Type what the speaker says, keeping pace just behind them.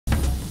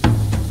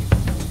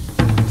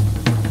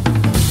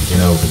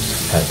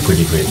had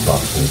pretty great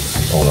bathrooms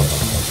in all of our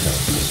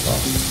hotels as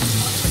well.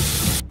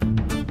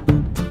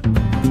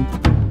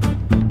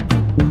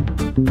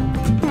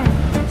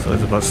 So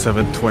it's about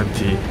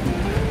 7:20.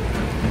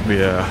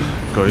 We are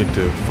going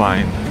to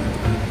find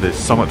this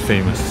somewhat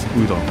famous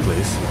udon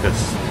place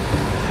because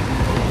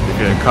if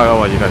you're in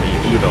Kagawa, you gotta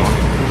eat udon.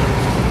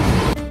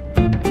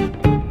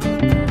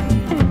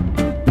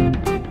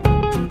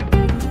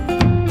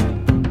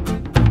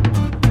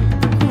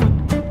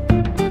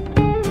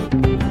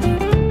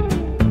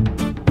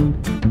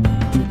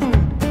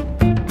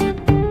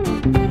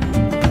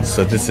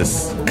 So this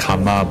is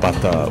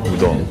Kamabata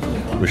udon,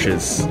 which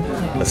is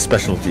a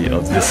specialty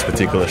of this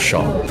particular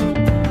shop.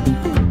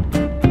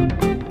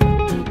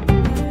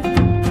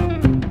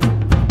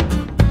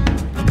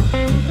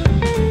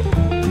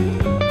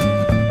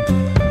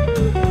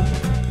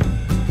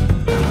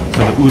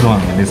 So the udon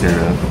in this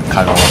area,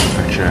 Kagawa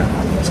prefecture,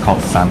 is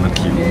called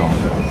Sanuki udon,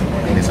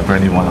 and it's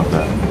apparently one of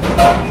the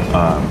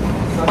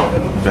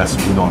best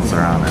udons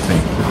around, I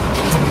think.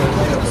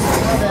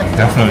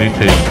 Definitely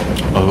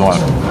tastes a lot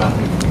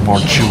more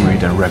chewy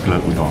than regular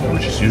udon,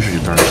 which is usually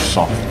very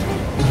soft.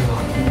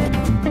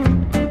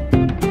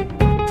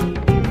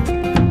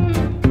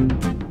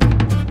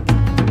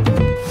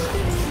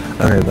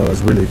 Okay, that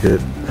was really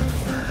good,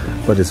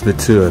 but it's a bit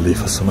too early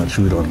for so much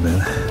udon,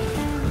 man.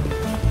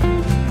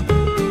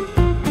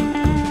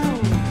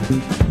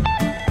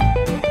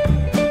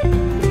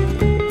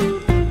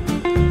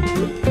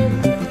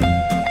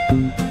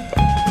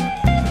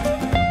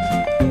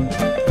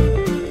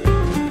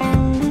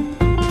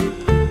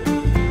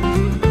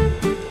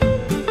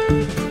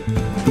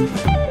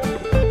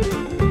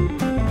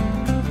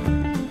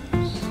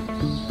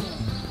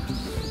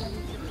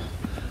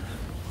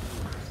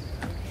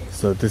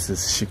 So this is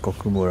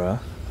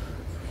Shikokumura.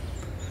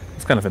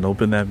 It's kind of an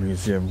open-air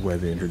museum where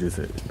they introduce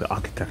the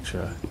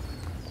architecture,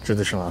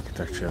 traditional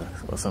architecture,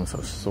 or some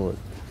sort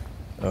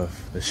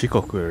of the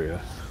Shikoku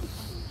area.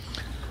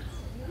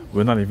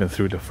 We're not even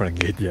through the front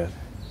gate yet,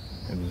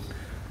 and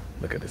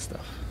look at this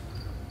stuff.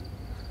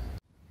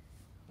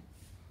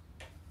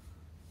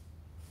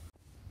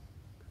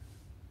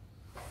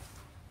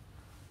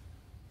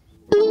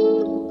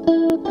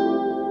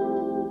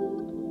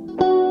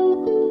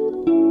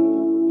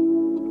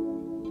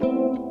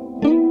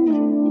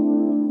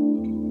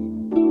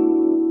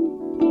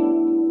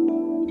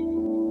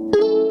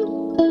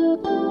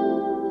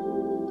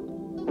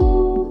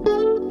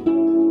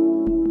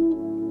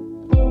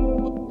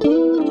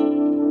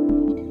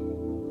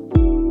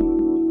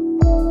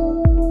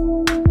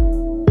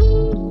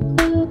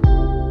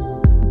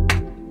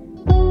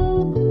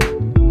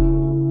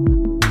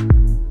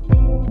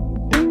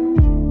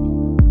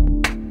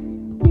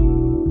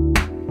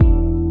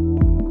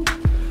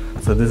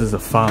 So this is a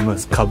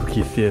farmer's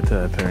kabuki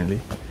theatre apparently.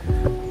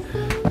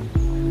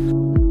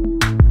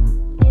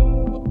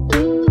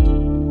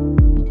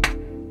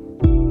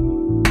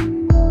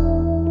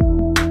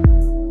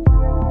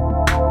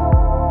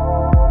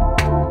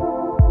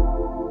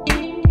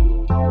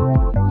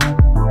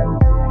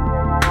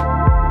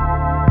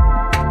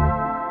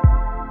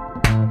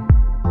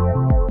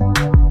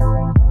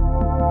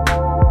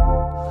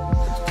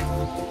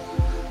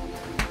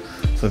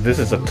 So this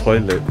is a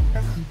toilet.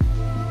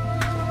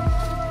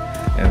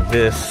 And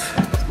this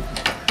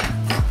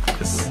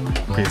is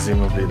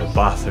presumably the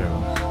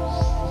bathroom.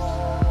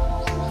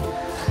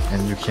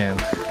 And you can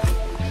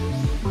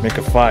make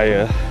a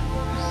fire,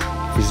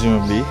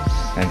 presumably,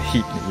 and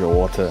heat your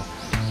water.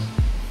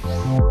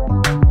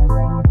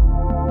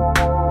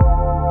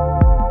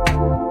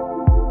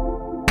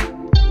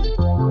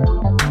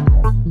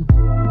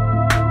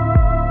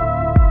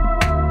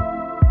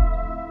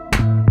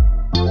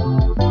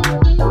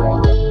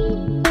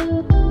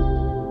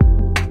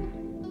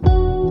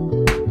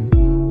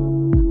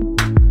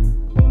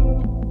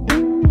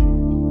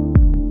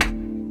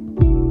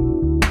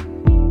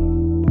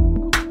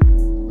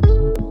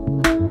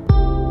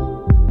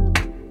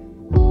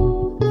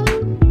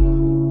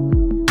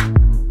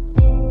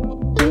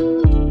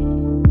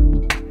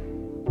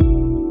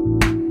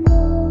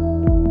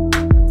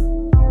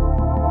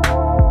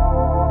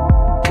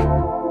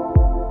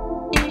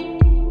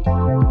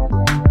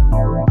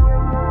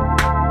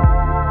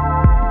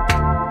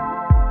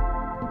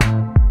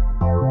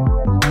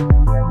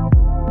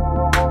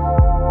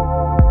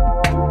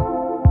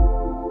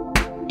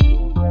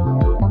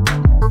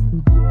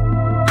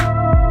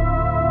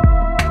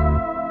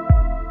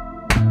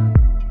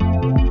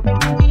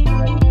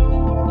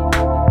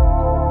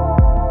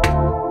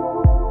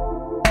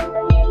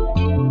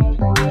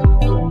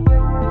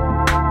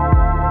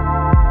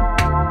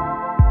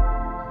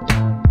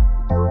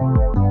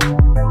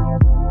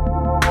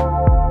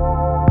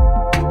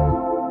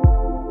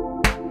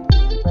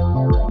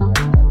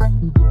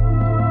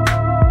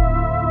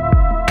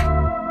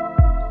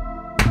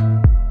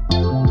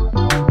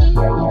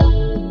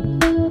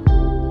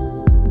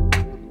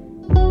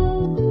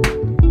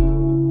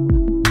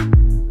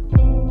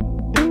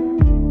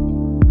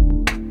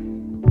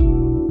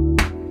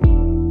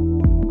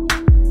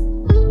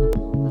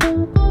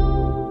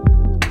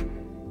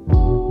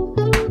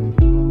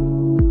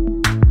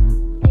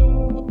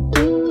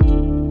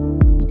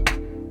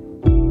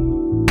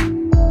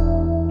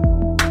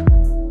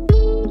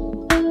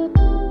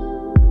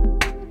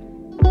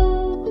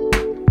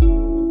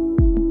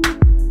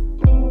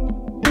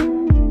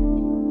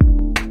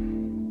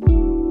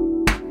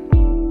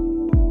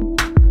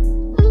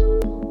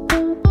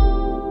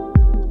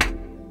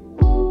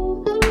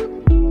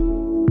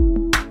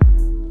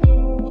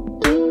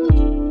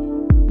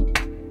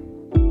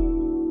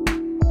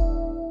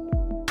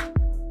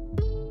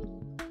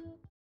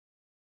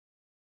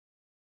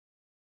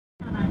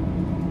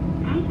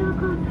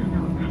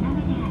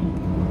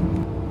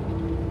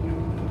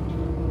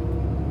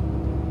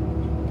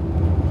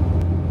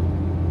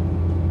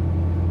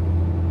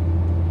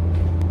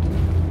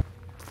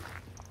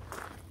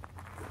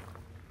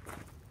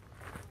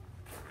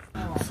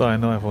 So I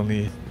know I've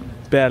only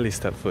barely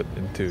stepped foot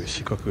into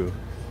Shikoku,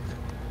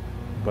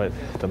 but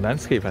the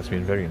landscape has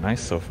been very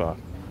nice so far.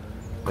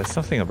 There's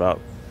something about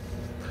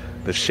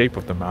the shape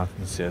of the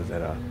mountains here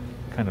that are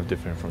kind of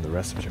different from the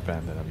rest of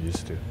Japan that I'm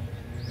used to.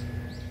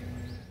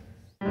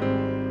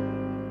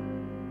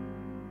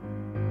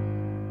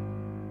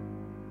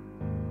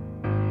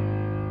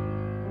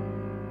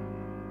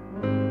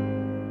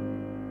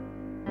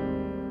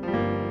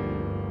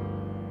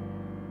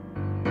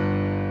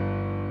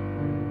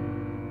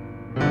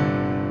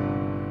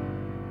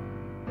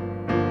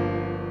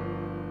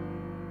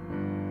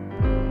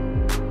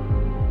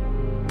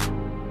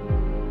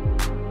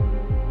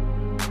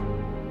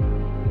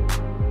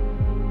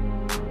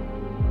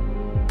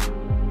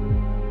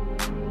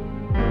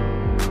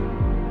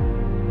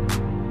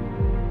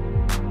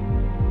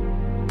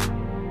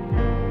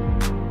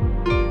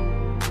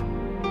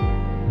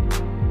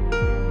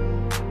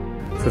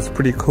 So it's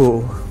pretty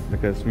cool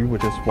because we were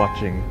just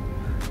watching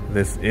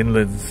this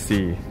inland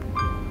sea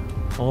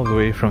all the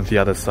way from the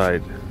other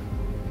side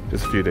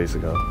just a few days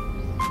ago.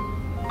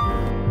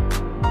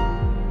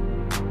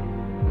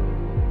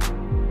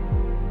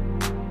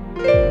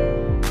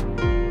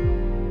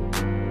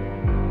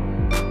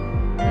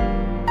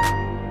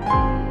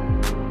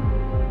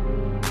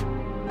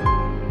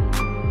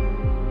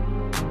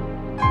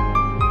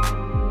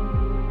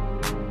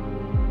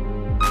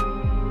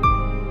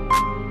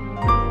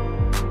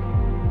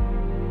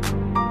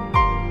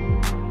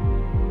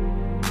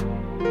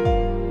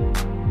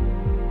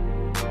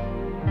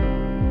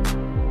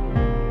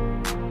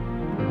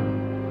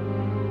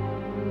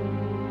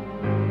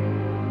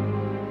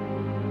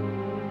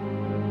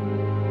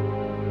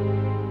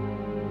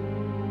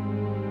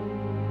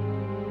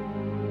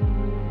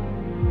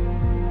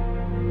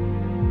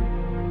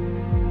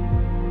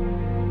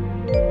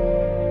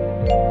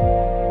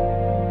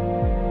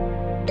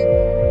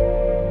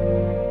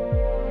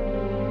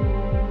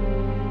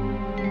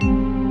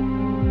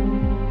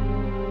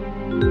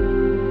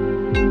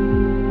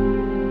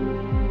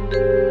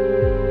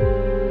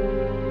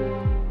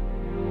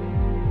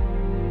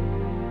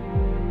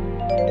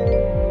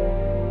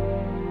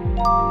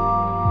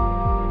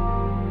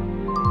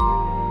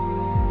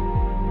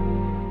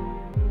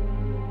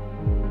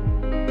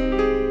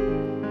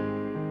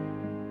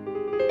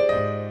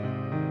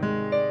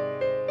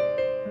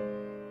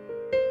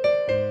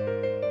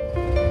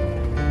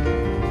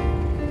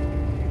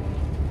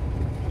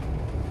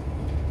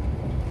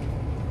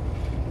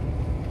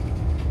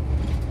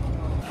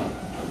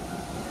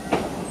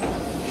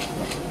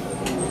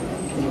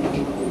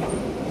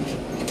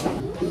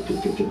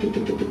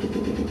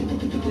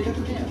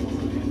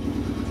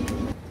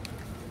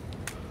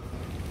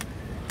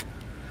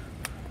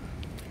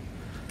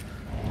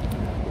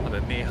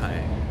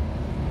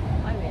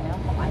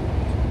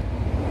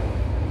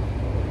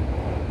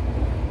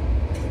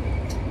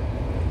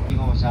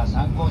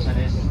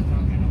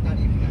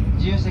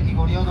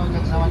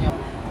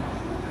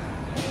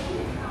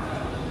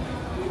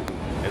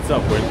 It's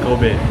up, we're in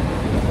Kobe.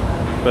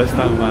 First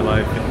time in my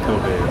life in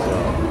Kobe as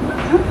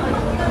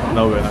well.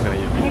 No, we're not gonna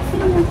eat meat.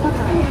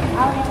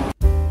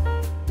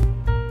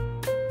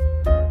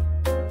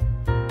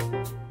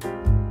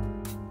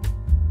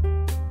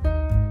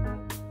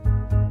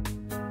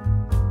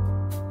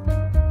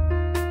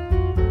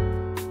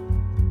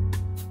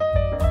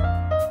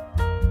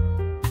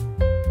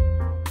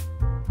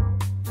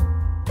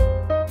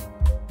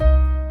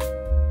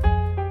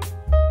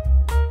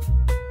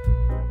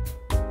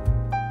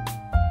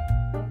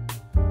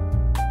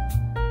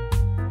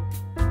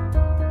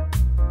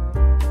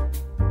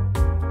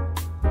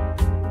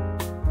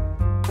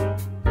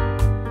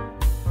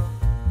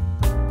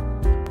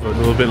 We're a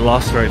little bit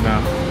lost right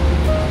now.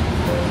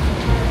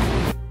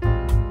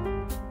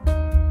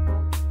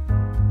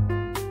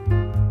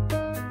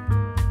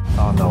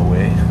 Oh, no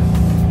way.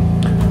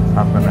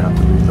 I'm gonna have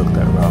to relook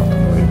that route on the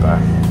way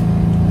back.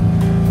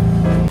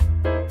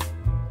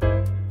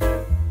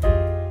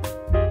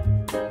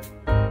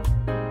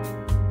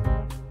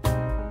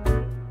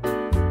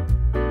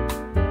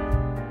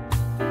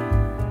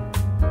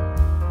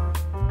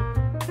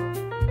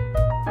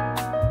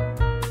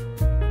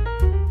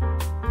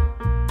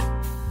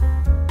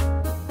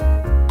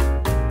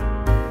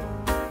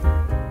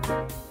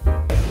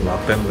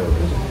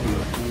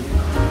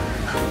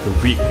 The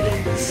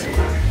weaklings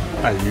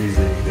are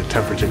using the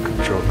temperature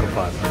control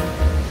compartment.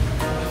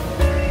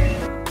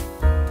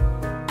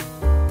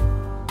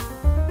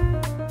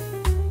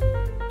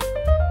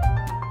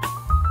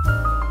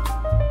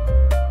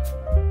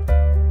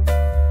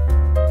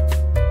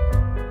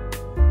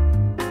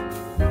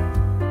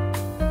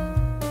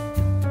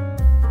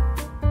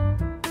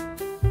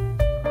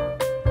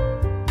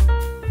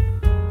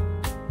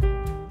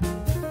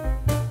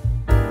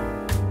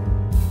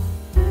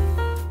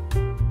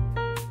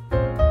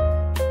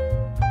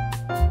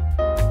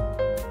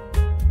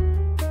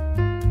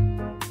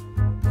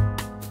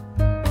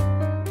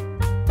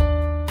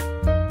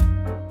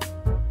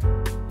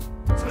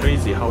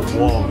 crazy how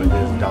warm it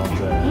is down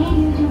there.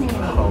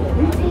 How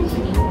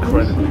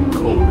incredibly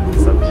cold it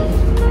is up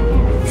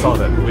here. Saw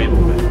that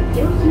wind, man.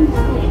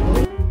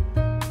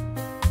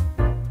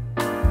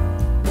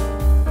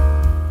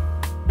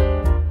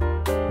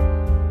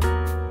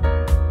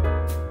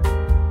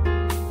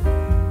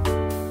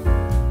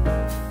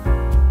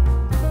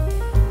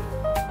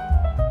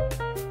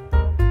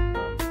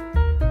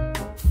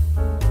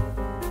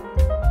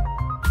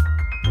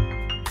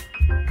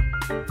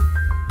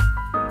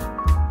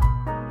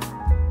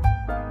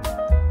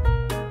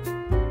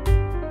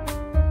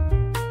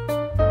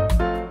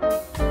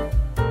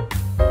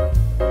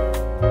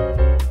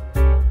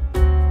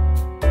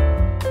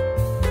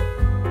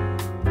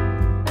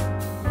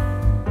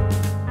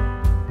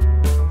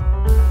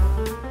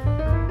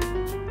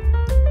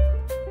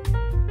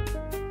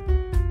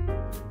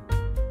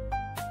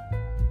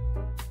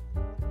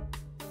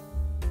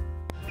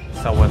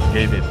 Someone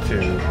gave it to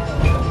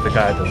the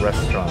guy at the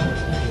restaurant.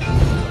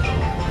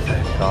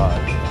 Thank God.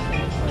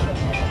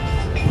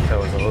 There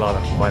was a lot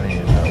of money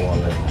in that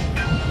wallet.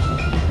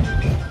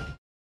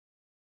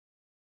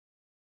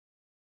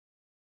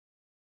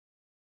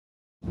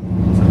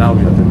 So now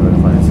we have to go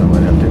and find somewhere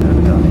to have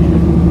dinner down here.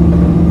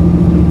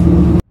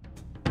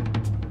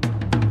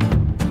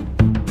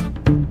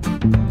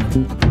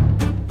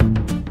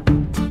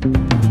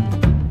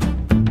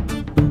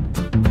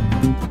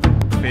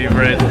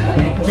 Favorite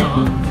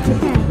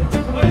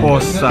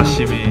horse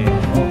sashimi.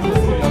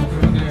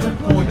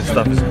 This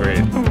stuff is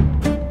great.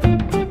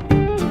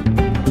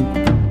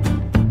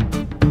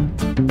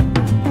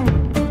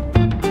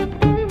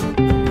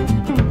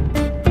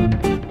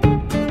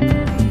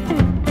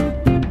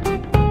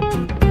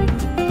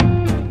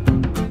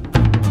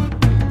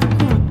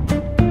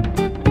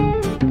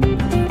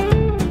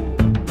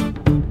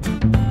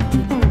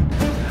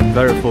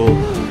 Very full,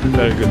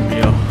 very good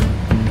meal.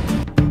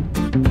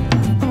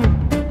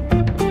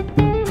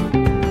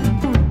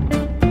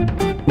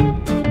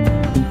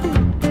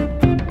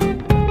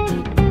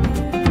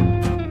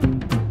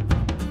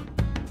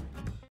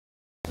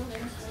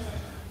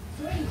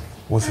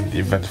 Wasn't the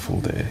eventful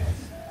day.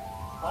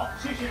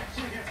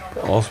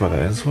 Also at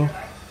Enzo.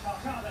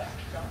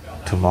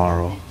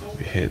 Tomorrow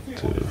we head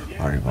to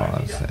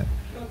Ariman's and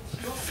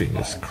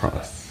fingers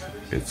crossed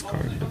it's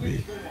going to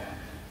be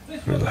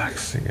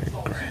relaxing and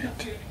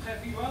great.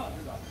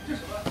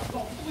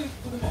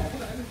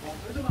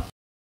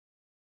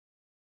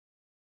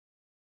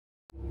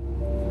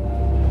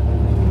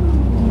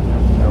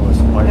 That was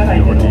quite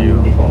the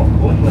ordeal.